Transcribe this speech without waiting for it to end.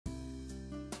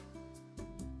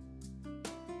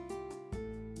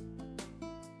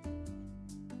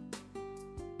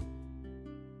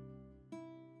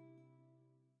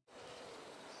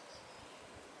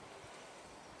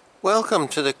Welcome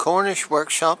to the Cornish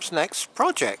Workshop's next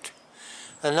project,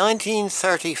 a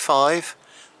 1935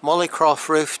 Mollycroft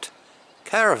roofed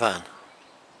caravan.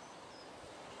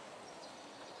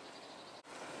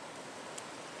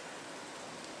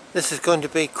 This is going to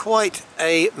be quite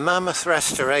a mammoth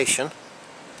restoration.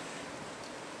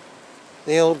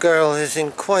 The old girl is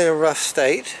in quite a rough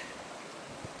state.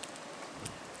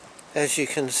 As you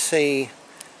can see,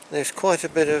 there's quite a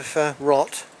bit of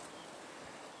rot,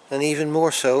 and even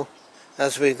more so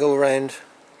as we go around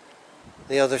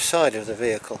the other side of the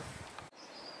vehicle.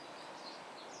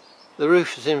 The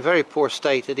roof is in very poor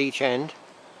state at each end.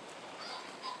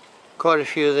 Quite a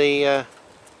few of the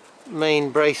main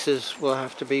braces will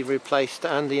have to be replaced,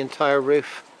 and the entire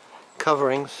roof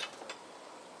coverings.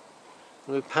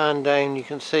 When we pan down, you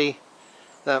can see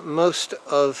that most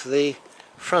of the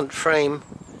front frame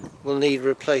will need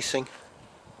replacing.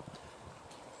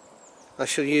 I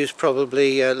shall use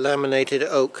probably laminated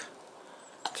oak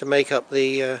to make up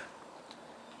the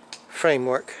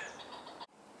framework.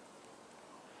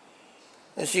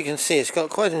 As you can see, it's got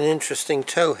quite an interesting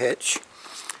tow hitch.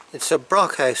 It's a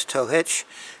Brockhouse tow hitch,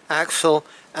 axle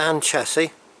and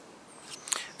chassis,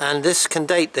 and this can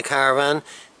date the caravan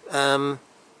to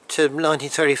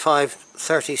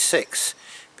 1935-36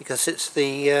 because it's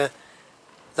the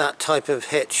that type of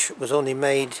hitch was only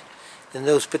made in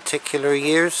those particular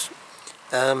years.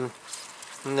 And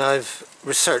I've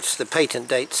researched the patent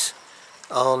dates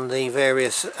on the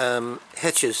various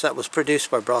hitches that was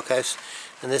produced by Brockhouse,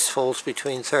 and this falls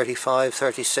between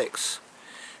 35-36,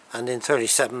 and in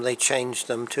 37 they changed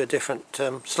them to a different,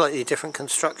 slightly different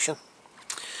construction.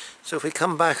 So if we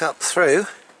come back up through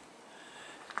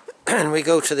and we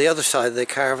go to the other side of the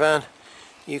caravan,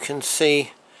 you can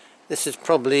see this is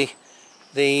probably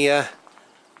the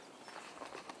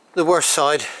worst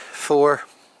side for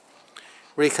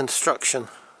reconstruction.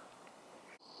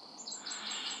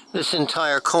 This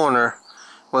entire corner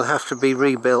will have to be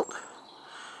rebuilt,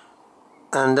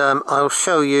 and I'll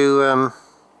show you a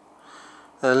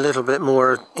little bit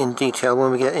more in detail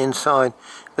when we get inside.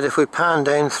 But if we pan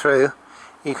down through,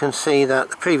 you can see that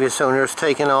the previous owner has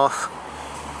taken off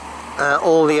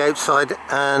all the outside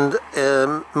and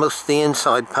most of the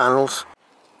inside panels.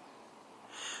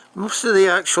 Most of the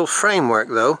actual framework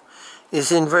though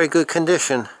is in very good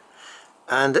condition,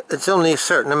 and it's only a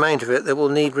certain amount of it that will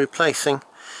need replacing.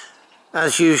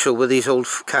 As usual with these old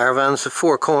caravans, the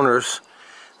four corner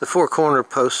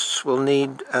posts will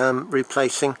need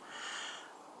replacing,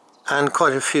 and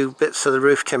quite a few bits of the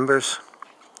roof timbers,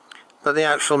 but the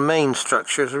actual main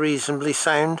structure is reasonably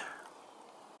sound.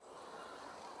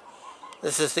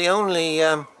 This is the only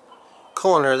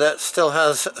corner that still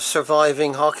has a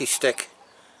surviving hockey stick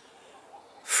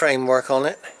framework on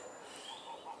it,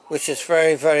 which is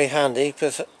very, very handy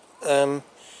because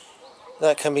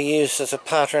that can be used as a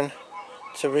pattern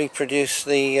to reproduce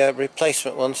the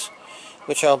replacement ones,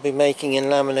 which I'll be making in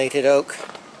laminated oak.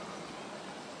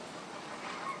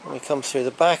 We come through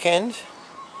the back end,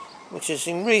 which is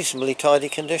in reasonably tidy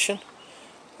condition.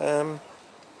 You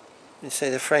say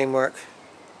the framework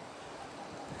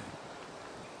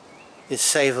is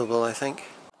savable, I think.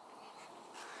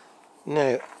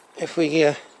 Now, if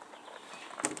we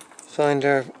find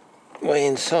our way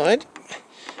inside,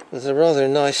 with a rather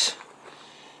nice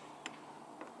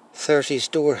 30s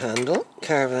door handle,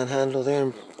 caravan handle there,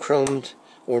 in chromed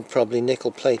or probably nickel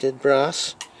plated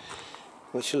brass,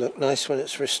 which will look nice when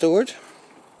it's restored.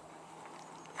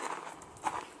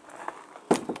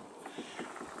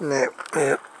 Now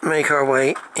we'll make our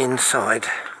way inside.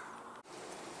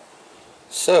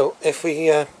 So if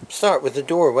we start with the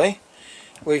doorway,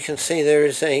 where you can see there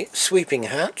is a sweeping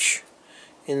hatch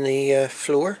in the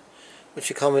floor,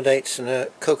 which accommodates a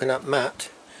coconut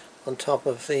mat on top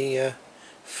of the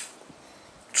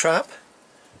trap.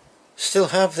 Still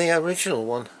have the original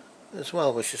one as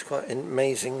well, which is quite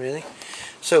amazing really.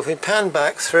 So if we pan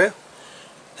back through,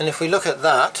 and if we look at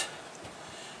that,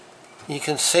 you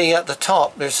can see at the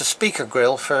top there's a speaker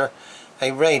grill for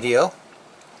a radio,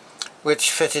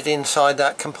 which fitted inside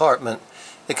that compartment.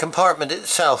 The compartment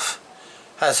itself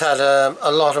has had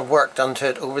a lot of work done to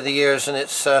it over the years, and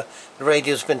it's the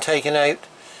radio's been taken out,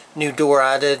 new door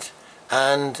added,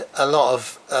 and a lot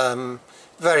of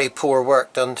very poor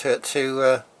work done to it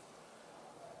to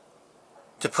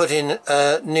put in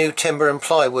new timber and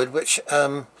plywood, which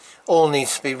all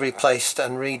needs to be replaced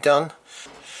and redone.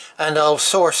 And I'll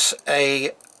source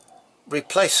a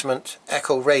replacement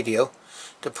Echo radio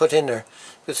to put in there,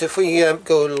 because if we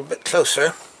go a little bit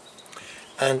closer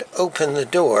and open the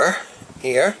door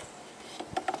here,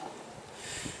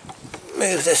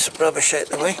 move this rubbish out of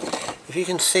the way, if you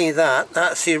can see that,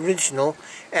 that's the original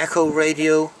Echo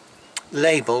radio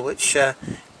label which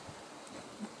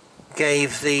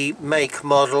gave the make,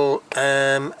 model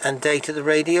and date of the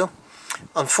radio.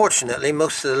 Unfortunately,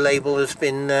 most of the label has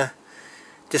been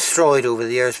destroyed over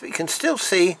the years, but you can still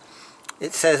see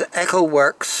it says Echo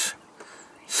Works,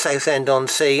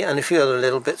 Southend-on-Sea, and a few other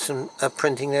little bits of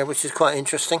printing there, which is quite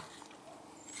interesting.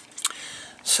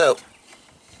 So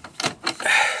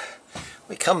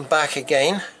we come back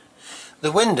again.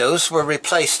 The windows were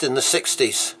replaced in the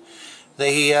 60s.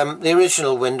 The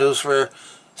original windows were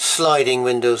sliding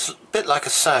windows, a bit like a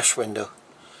sash window,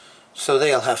 so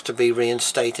they'll have to be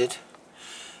reinstated.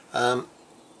 As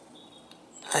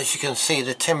you can see,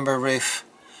 the timber roof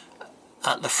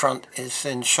at the front is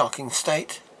in shocking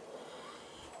state,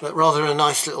 but rather a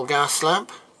nice little gas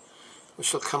lamp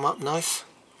which will come up nice.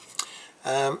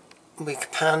 We can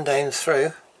pan down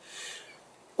through.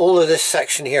 All of this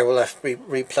section here will have to be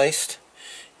replaced.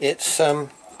 It's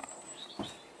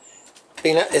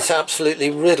absolutely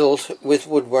riddled with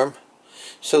woodworm,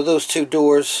 so those two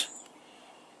doors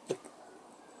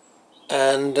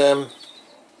and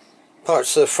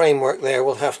parts of the framework there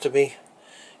will have to be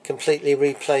completely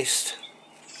replaced,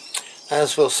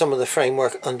 as will some of the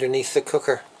framework underneath the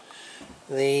cooker.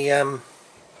 The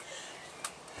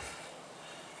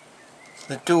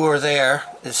door there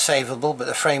is savable, but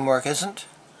the framework isn't.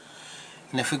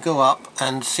 And if we go up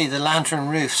and see the lantern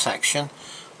roof section,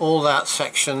 all that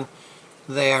section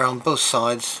there on both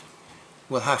sides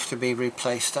will have to be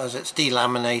replaced, as it's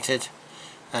delaminated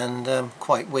and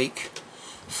quite weak.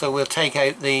 So we'll take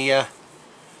out the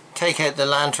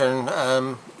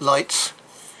lantern lights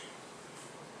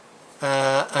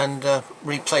and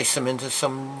replace them into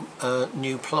some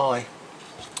new ply.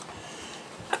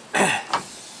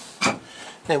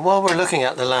 Now, while we're looking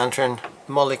at the lantern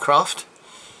Mollycroft,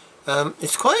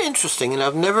 it's quite interesting, and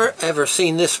I've never ever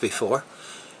seen this before.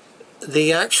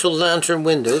 The actual lantern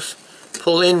windows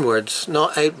pull inwards,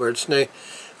 not outwards. Now,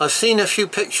 I've seen a few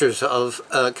pictures of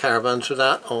caravans with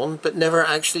that on, but never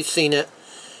actually seen it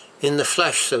in the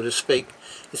flesh, so to speak.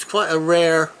 It's quite a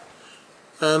rare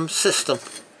system.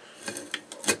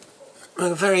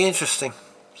 Very interesting.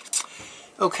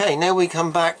 Okay, now we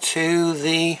come back to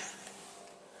the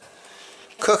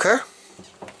cooker,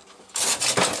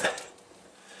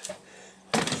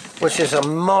 which is a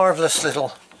marvellous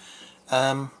little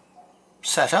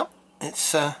setup.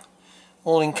 It's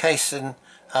all encased in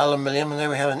aluminium, and there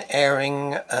we have an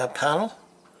airing panel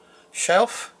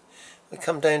shelf. We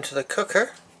come down to the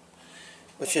cooker,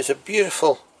 which is a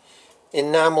beautiful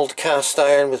enamelled cast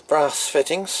iron with brass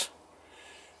fittings.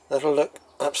 That'll look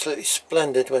absolutely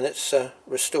splendid when it's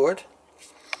restored.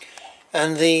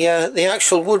 And the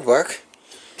actual woodwork,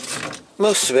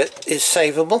 most of it is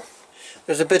savable.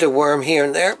 There's a bit of worm here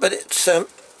and there, but it's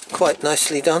quite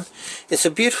nicely done. It's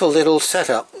a beautiful little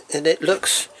setup, and it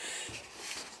looks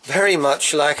very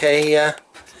much like a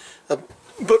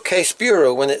bookcase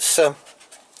bureau when it's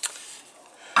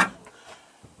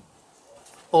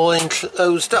all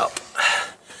enclosed up.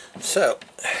 So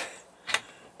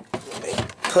let me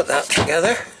put that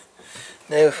together.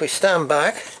 Now if we stand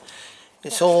back,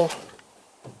 it's all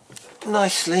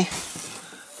nicely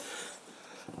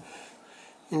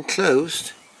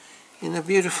enclosed in a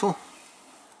beautiful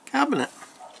cabinet.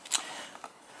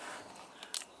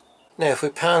 Now if we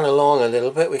pan along a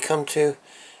little bit, we come to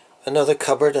another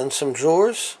cupboard and some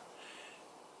drawers.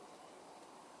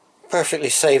 Perfectly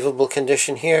savable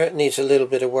condition here. It needs a little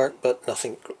bit of work, but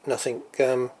nothing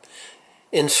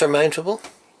insurmountable.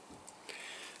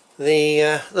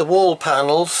 The wall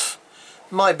panels,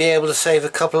 might be able to save a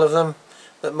couple of them,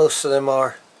 but most of them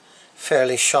are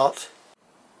fairly shot.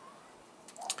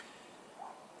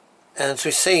 And as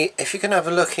we see, if you can have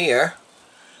a look here,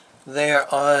 there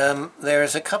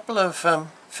is a couple of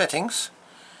fittings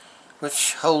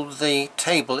which hold the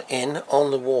table in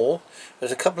on the wall.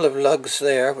 There's a couple of lugs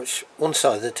there which one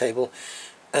side of the table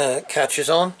catches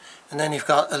on, and then you've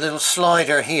got a little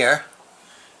slider here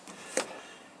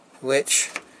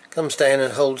which comes down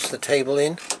and holds the table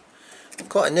in.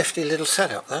 Quite a nifty little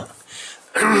setup, that.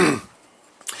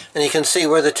 And you can see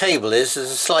where the table is.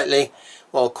 There's a slightly,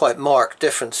 well, quite marked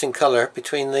difference in colour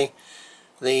between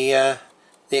the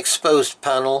exposed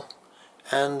panel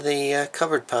and the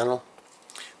covered panel,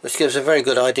 which gives a very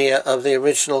good idea of the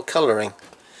original colouring.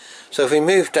 So if we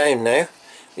move down now,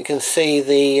 you can see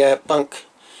the bunk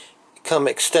come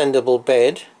extendable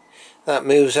bed that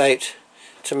moves out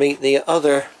to meet the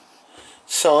other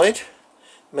side,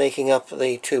 making up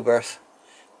the two-berth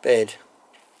bed.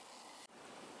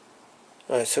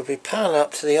 Right, so if we pan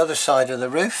up to the other side of the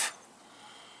roof,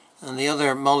 and the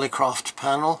other Mollycroft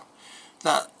panel,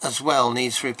 that as well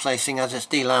needs replacing as it's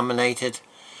delaminated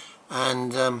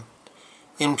and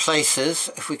in places.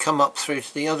 If we come up through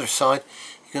to the other side,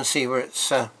 you can see where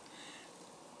it's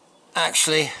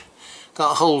actually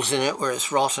got holes in it where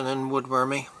it's rotten and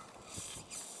woodwormy.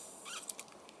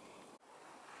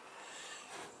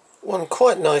 One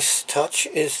quite nice touch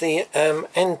is the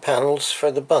end panels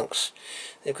for the bunks.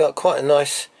 They've got quite a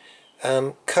nice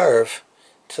curve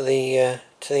to the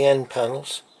end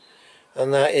panels,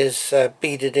 and that is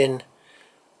beaded in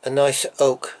a nice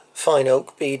oak, fine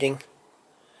oak beading.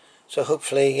 So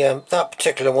hopefully that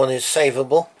particular one is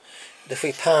savable. But if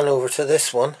we pan over to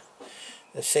this one,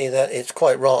 you see that it's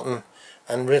quite rotten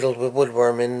and riddled with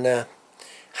woodworm in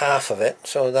half of it,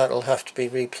 so that'll have to be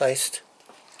replaced.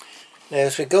 Now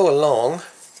as we go along,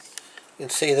 you can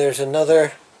see there's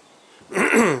another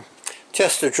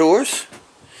chest of drawers,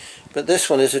 but this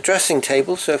one is a dressing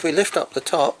table. So if we lift up the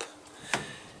top,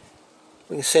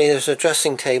 we can see there's a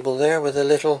dressing table there with a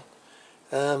little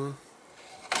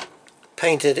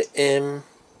painted in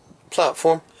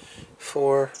platform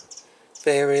for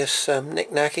various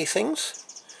knick-knacky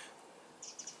things,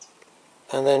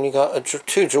 and then you got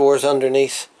two drawers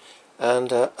underneath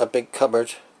and a big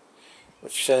cupboard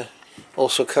which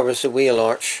also covers the wheel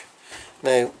arch.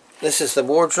 Now this is the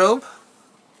wardrobe.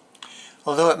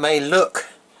 Although it may look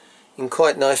in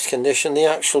quite nice condition, the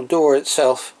actual door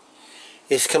itself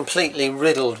is completely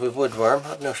riddled with woodworm. I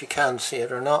don't know if you can see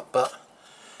it or not, but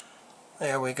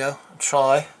there we go. I'll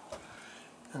try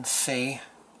and see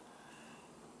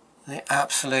the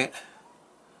absolute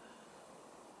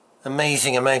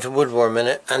amazing amount of woodworm in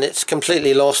it, and it's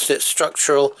completely lost its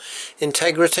structural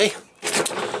integrity.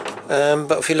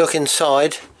 But if you look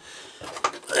inside,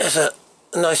 there's a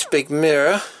nice big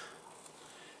mirror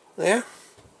there,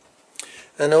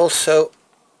 and also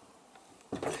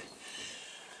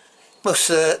most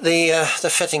of the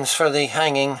fittings for the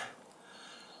hanging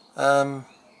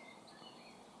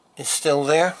is still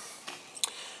there,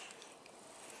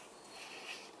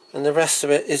 and the rest of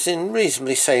it is in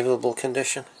reasonably savable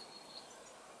condition,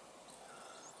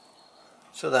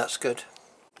 so that's good.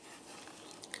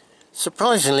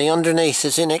 Surprisingly, underneath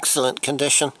is in excellent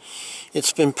condition.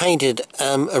 It's been painted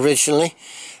originally.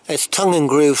 It's tongue and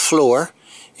groove floor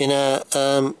in a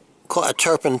quite a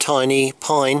turpentine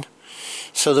pine,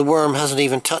 so the worm hasn't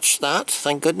even touched that,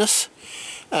 thank goodness.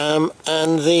 And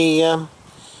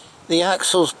the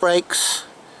axles, brakes,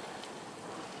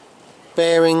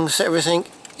 bearings, everything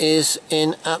is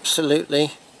in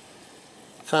absolutely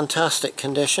fantastic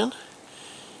condition.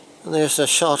 And there's a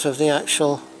shot of the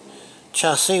actual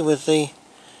chassis with the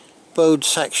bowed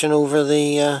section over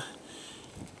the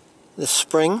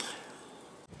spring.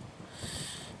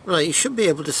 Right, you should be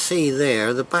able to see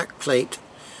there the back plate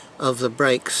of the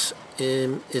brakes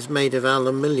is made of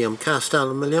aluminium, cast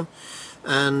aluminium,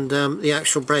 and the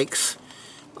actual brakes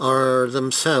are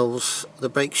themselves, the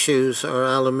brake shoes are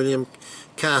aluminium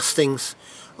castings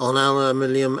on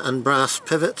aluminium and brass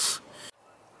pivots.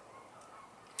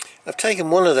 I've taken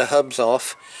one of the hubs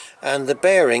off, and the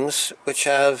bearings, which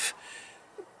have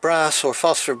brass or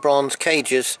phosphor bronze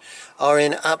cages, are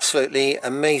in absolutely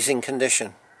amazing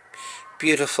condition.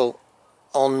 Beautiful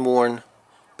unworn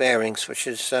bearings, which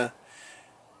is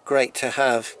great to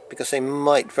have, because they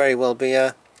might very well be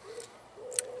a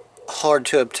hard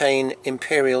to obtain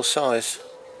imperial size.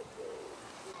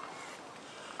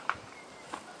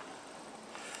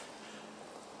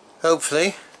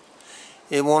 Hopefully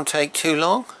it won't take too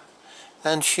long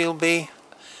and she'll be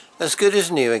as good as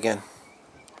new again.